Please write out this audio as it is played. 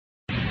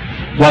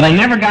Well, they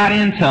never got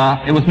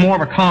into, it was more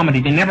of a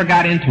comedy, they never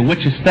got into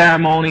witches'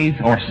 ceremonies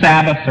or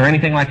Sabbaths or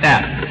anything like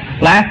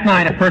that. Last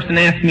night a person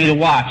asked me to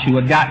watch who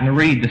had gotten to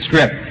read the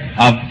script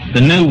of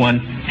the new one,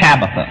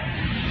 Tabitha.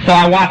 So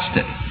I watched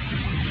it.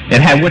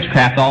 It had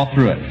witchcraft all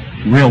through it.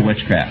 Real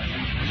witchcraft.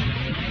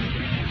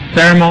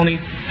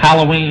 Ceremonies,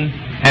 Halloween,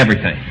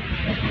 everything.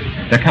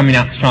 They're coming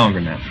out stronger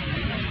now.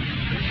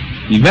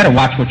 You better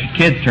watch what your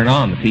kids turn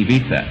on the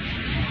TV set.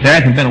 There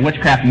hasn't been a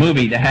witchcraft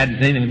movie that had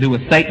anything to do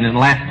with Satan in the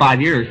last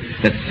 5 years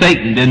that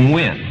Satan didn't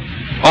win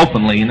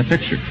openly in the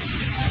picture.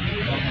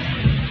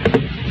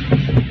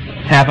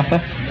 Tabitha?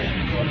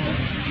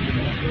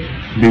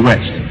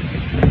 Bewitched.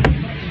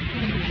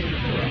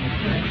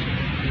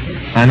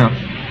 I know.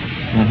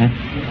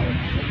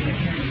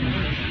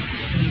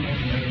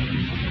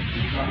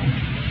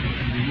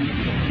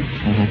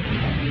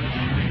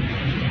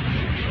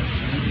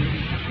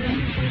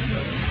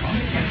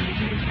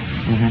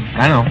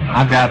 I know.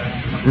 I've got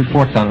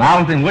reports on it.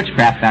 I was in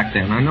witchcraft back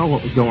then. I know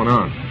what was going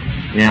on.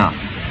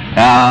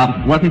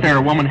 Yeah. Wasn't there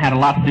a woman who had a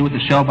lot to do with the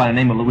show by the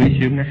name of Louise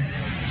Huebner?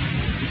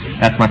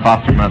 That's my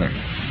foster mother.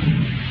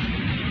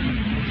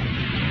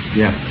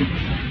 Yeah.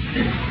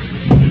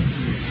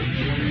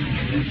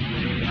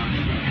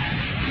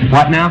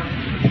 What now?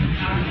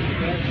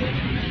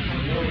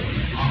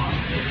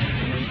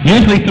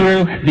 Usually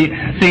through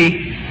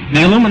the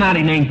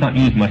Illuminati name's not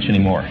used much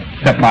anymore,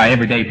 except by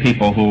everyday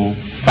people who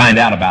find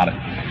out about it.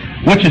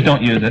 Witches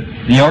don't use it.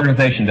 The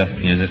organization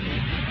doesn't use it.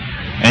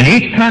 And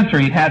each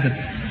country has its...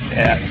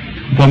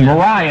 the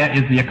Mariah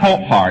is the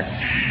occult part,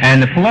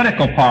 and the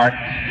political part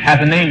has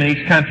a name in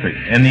each country.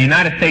 And the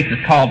United States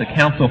is called the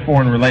Council of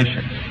Foreign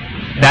Relations.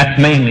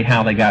 That's mainly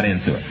how they got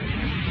into it.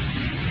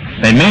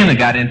 They mainly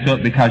got into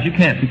it because you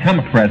can't become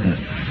a president.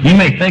 You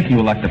may think you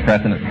elect a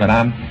president, but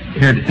I'm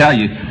here to tell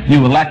you,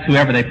 you elect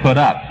whoever they put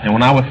up. And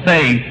when I was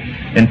saved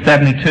in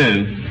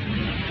 72,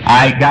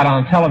 I got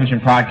on a television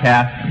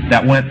broadcast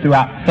that went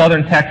throughout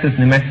southern Texas,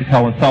 New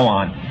Mexico, and so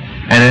on.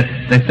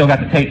 And they still got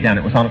the tape down.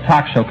 It was on a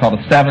talk show called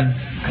the 7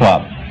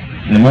 Club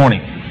in the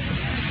morning.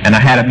 And I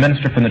had a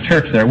minister from the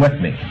church there with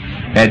me,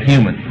 Ed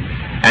Human.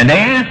 And they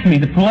asked me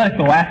the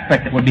political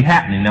aspect that would be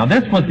happening. Now,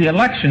 this was the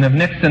election of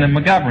Nixon and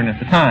McGovern at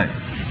the time.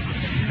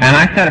 And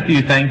I said a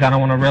few things I don't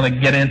want to really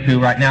get into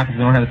right now because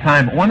we don't have the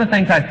time. But one of the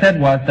things I said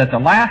was that the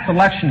last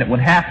election that would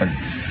happen,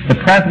 the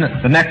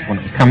president, the next one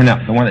that was coming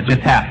up, the one that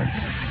just happened,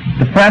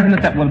 the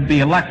president that would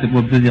be elected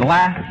would be the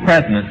last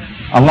president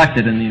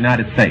elected in the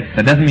United States.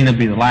 That doesn't mean he'll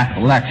be the last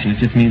election. It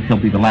just means he'll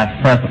be the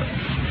last president.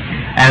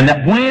 And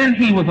that when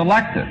he was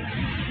elected,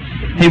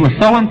 he was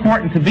so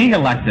important to be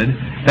elected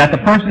that the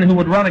person who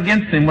would run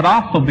against him would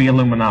also be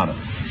Illuminati.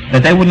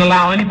 That they wouldn't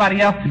allow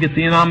anybody else to get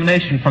the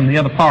nomination from the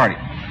other party.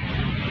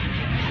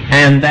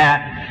 And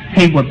that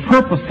he would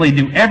purposely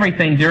do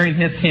everything during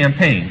his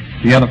campaign,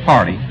 the other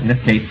party, in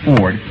this case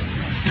Ford,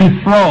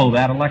 to throw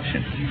that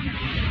election.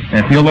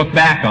 And if you'll look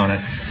back on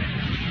it,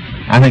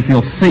 I think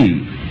you'll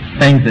see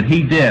things that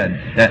he did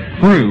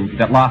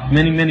that lost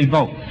many, many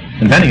votes.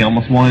 And then he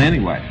almost won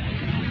anyway.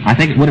 I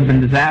think it would have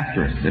been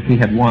disastrous if he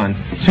had won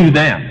to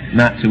them,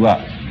 not to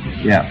us.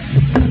 Yeah.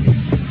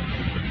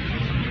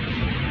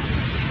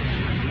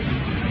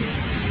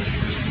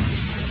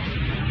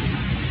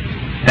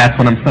 That's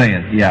what I'm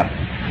saying, yes.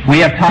 We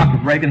have talked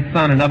with Reagan's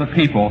son and other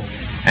people,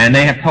 and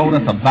they have told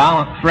us of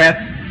violent threats,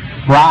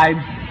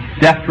 bribes,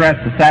 death threats,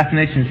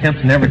 assassination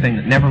attempts, and everything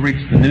that never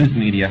reached the news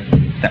media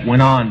that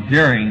went on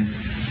during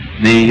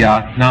the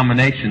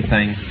nomination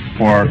thing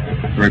for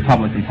the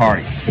Republican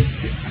Party.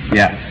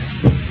 Yes.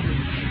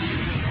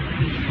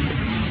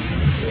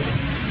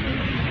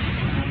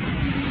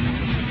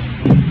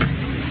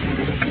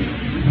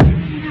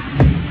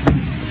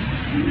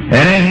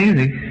 It ain't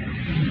easy.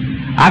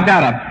 I've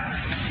got a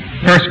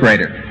first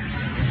grader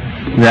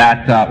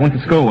that went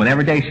to school, and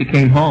every day she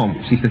came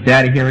home, she said,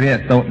 "Daddy, here it is,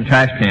 throw it in the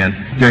trash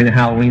can during the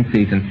Halloween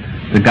season.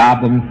 The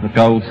goblins, the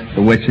ghosts,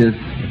 the witches,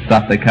 the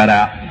stuff they cut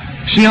out."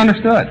 She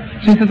understood.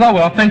 She says, "Oh,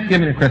 well,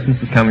 Thanksgiving and Christmas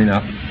is coming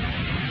up."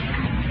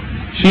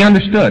 She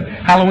understood.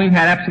 Halloween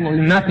had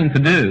absolutely nothing to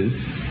do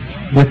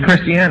with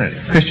Christianity.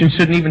 Christians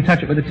shouldn't even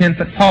touch it with a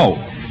 10-foot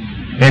pole.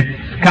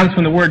 It comes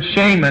from the word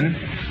shaman,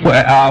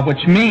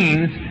 which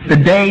means the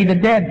day the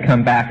dead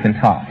come back and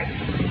talk.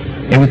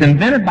 It was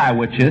invented by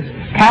witches,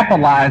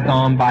 capitalized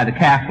on by the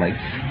Catholics,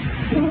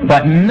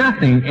 but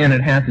nothing in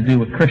it has to do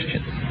with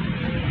Christians.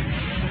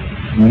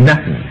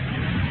 Nothing.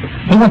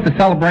 Who wants to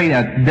celebrate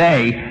a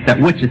day that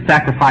witches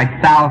sacrificed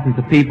thousands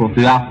of people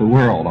throughout the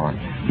world on?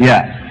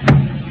 Yes.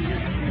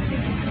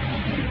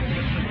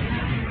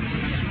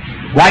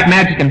 White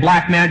magic and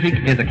black magic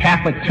is a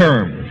Catholic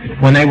term.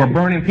 When they were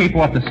burning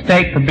people at the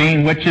stake for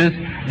being witches,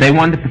 they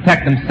wanted to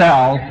protect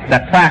themselves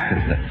that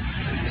practiced it.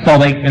 So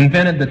they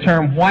invented the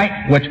term white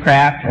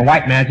witchcraft or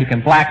white magic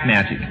and black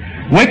magic.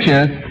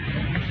 Witches,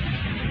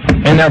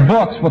 in their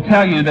books, will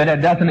tell you that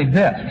it doesn't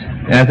exist,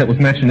 as it was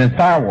mentioned in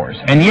Star Wars.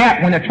 And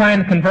yet, when they're trying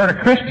to convert a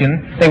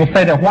Christian, they will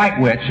say they're a white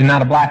witch and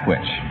not a black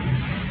witch.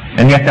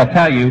 And yet they'll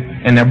tell you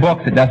in their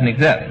books it doesn't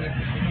exist,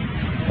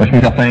 which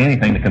means they'll say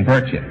anything to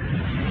convert you.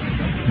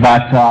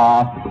 But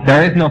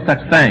there is no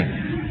such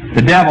thing.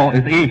 The devil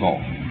is evil,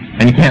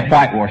 and you can't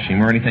whitewash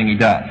him or anything he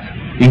does.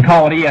 You can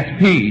call it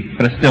ESP,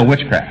 but it's still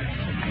witchcraft.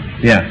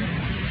 Yeah.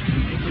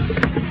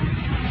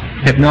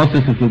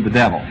 Hypnosis is with the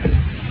devil.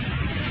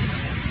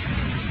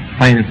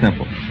 Plain and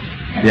simple.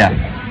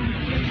 Yeah.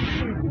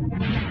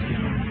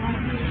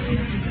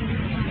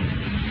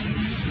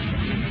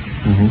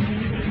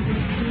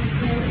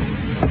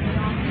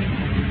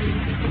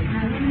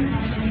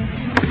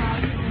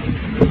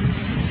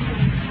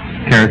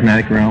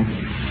 Charismatic realm.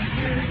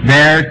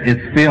 Theirs is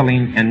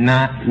feeling and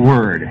not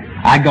word.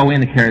 I go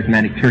into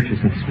charismatic churches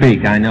and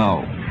speak, I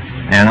know.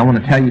 And I want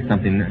to tell you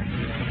something.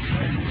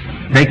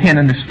 They can't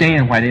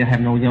understand why they have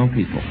no young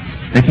people.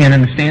 They can't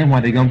understand why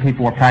the young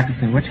people are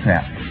practicing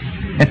witchcraft.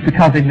 It's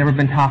because they've never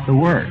been taught the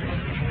word.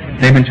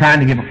 They've been trying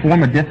to give a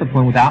form of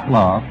discipline without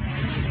love,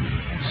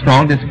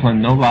 strong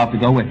discipline, no love to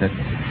go with it,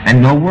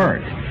 and no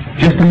word,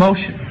 just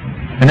emotion.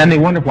 And then they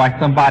wonder why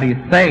somebody is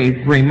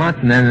saved 3 months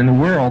and then in the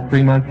world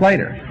 3 months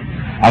later.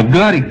 A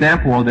good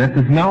example of this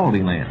is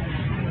Melody Land.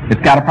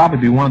 It's got to probably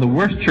be one of the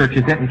worst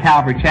churches in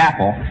Calvary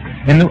Chapel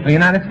in the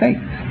United States.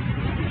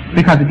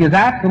 Because it gives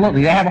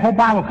absolutely, they have a whole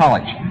Bible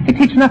college. They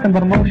teach nothing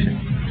but emotion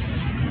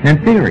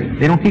and theory.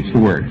 They don't teach the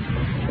Word.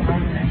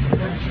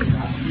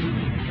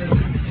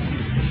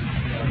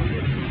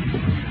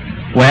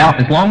 Well,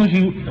 as long as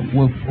you,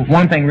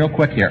 one thing real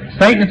quick here.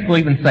 Satanists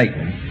believe in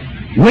Satan.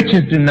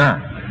 Witches do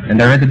not, and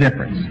there is a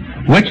difference.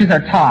 Witches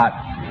are taught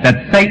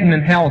that Satan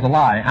and hell is a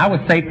lie. I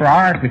was saved for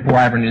hours before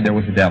I ever knew there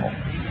was a devil.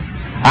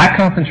 I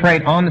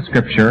concentrate on the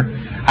Scripture.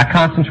 I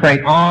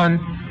concentrate on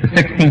the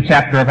 16th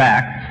chapter of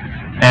Acts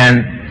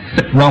and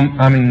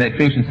the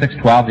Ephesians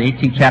 6:12, the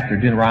 18th chapter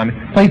of Deuteronomy.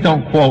 Please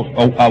don't quote,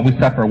 we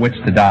suffer a witch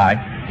to die.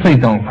 Please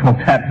don't quote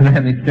that to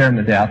them. They scare them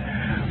to death.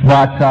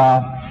 But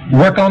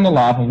work on the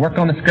love and work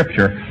on the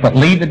Scripture, but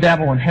leave the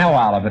devil and hell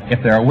out of it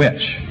if they're a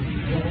witch.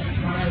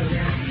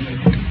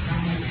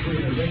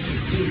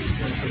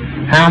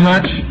 How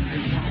much?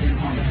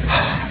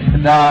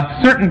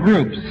 Certain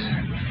groups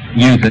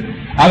use it.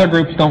 Other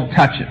groups don't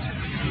touch it.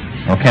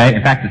 Okay?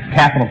 In fact, it's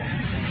capital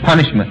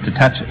punishment to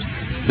touch it,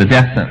 the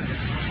death sentence.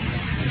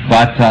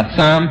 But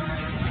some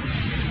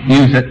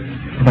use it,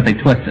 but they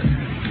twist it.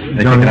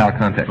 They take it out of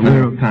context.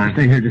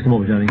 Stay here just a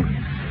moment, Johnny.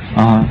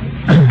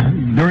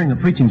 During the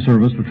preaching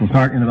service, which will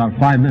start in about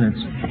 5 minutes,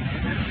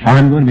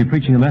 I'm going to be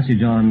preaching a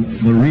message on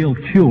the real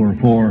cure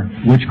for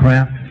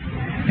witchcraft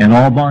and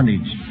all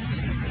bondage.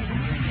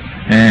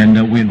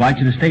 And we invite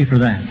you to stay for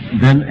that.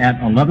 Then at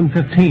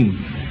 11:15,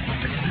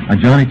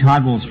 Johnny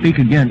Todd will speak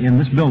again in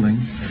this building,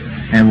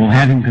 and we'll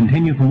have him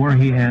continue from where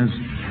he has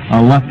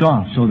left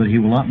off, so that he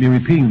will not be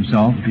repeating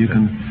himself. You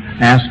can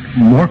ask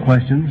more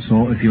questions,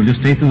 so if you'll just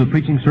stay through the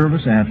preaching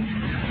service at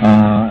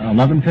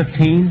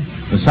 11:15,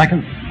 the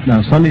second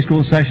Sunday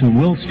school session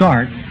will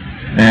start,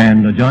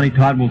 and Johnny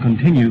Todd will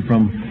continue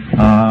from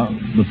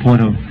the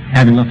point of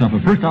having left off.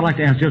 But first, I'd like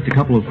to ask just a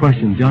couple of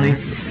questions. Johnny,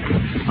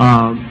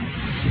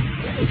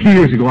 a few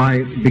years ago,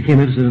 I became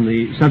interested in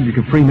the subject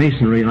of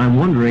Freemasonry, and I'm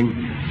wondering,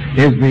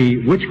 is the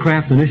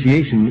witchcraft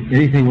initiation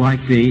anything like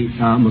the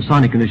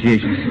Masonic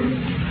initiation?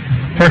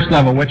 First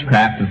level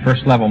witchcraft and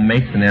first level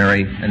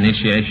Masonry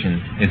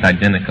initiation is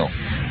identical.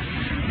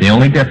 The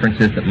only difference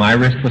is that my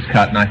wrist was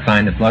cut and I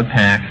signed a blood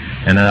pact,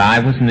 and that I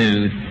was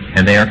nude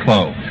and they are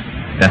clothed.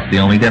 That's the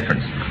only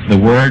difference. The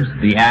words,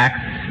 the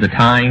acts, the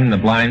tying, the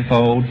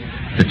blindfold,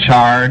 the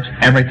charge,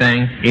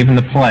 everything, even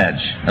the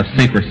pledge of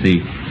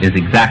secrecy is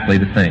exactly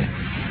the same.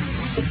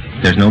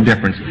 There's no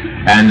difference.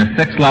 And the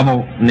sixth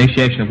level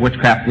initiation of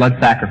witchcraft blood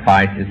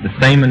sacrifice is the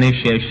same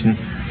initiation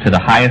to the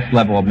highest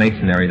level of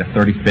Masonry, the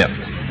 35th.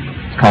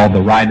 It's called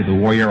the Rite of the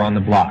Warrior on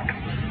the Block.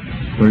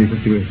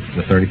 35th degree.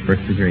 The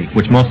 31st degree,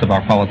 which most of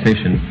our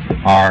politicians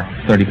are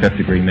 35th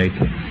degree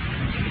Masons.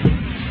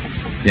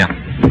 Yeah.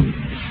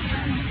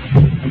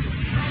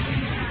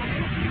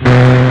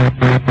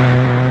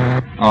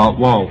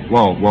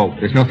 Whoa.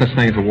 There's no such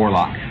thing as a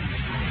warlock.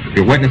 If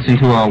you're witnessing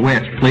to a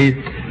witch, please,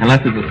 unless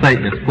it's a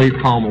Satanist, please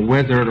call them a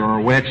wizard or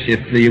a witch.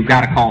 You've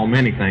got to call them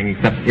anything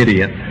except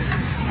idiot.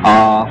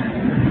 Well,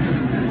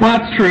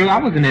 that's true. I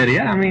was an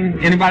idiot. I mean,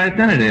 anybody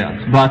that's in it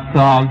is. But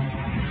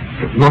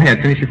go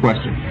ahead, finish your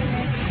question.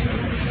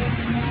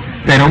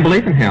 They don't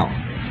believe in hell.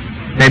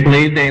 They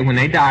believe when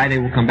they die, they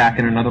will come back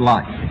in another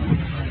life.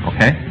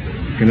 Okay?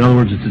 In other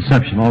words, it's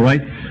deception. All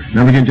right.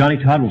 Remember again, Johnny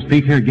Todd will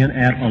speak here again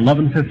at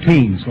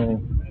 11:15.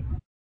 So,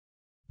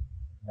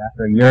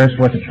 after a year's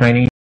worth of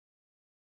training.